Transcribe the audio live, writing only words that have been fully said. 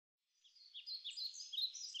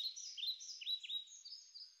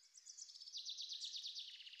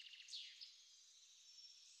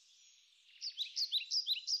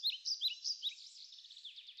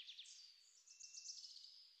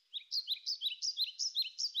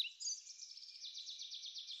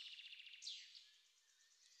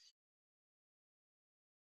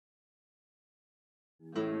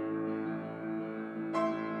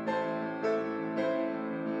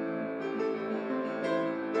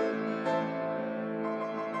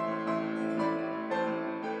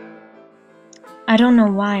I don't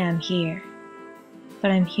know why I'm here,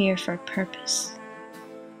 but I'm here for a purpose.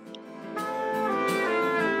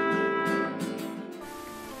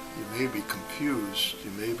 You may be confused,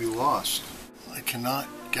 you may be lost. I cannot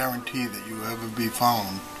guarantee that you ever be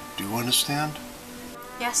found. Do you understand?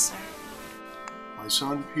 Yes, sir. My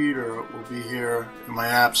son Peter will be here in my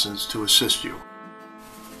absence to assist you.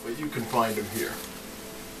 But you can find him here.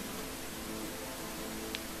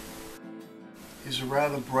 He's a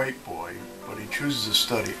rather bright boy, but he chooses to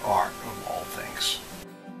study art of all things.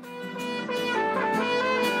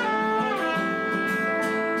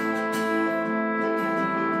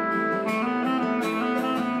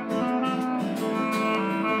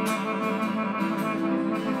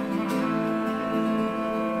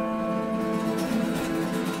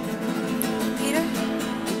 Peter?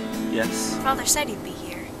 Yes? Father said you'd be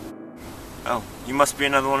here. Oh, you must be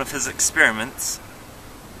another one of his experiments.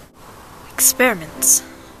 Experiments.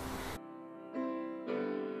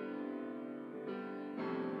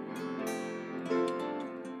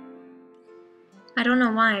 I don't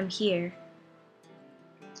know why I'm here.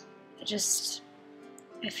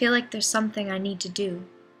 I feel like there's something I need to do.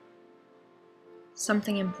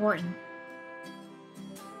 Something important.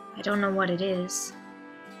 I don't know what it is,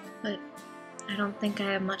 but I don't think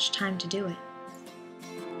I have much time to do it.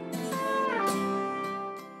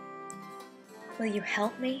 Will you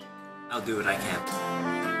help me? I'll do what I can.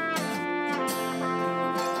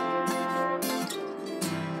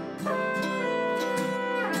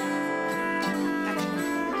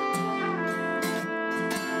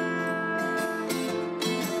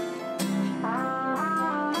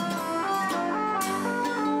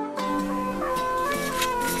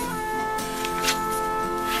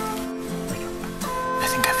 I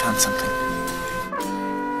think I found something.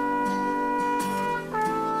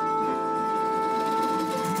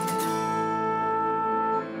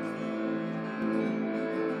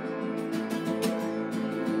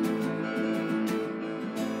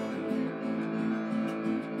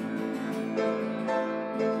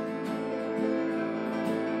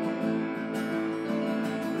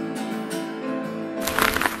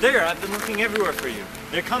 There, I've been looking everywhere for you.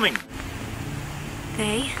 They're coming.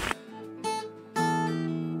 They?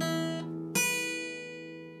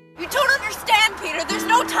 You don't understand, Peter. There's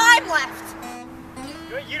no time left.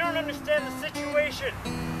 You don't understand the situation.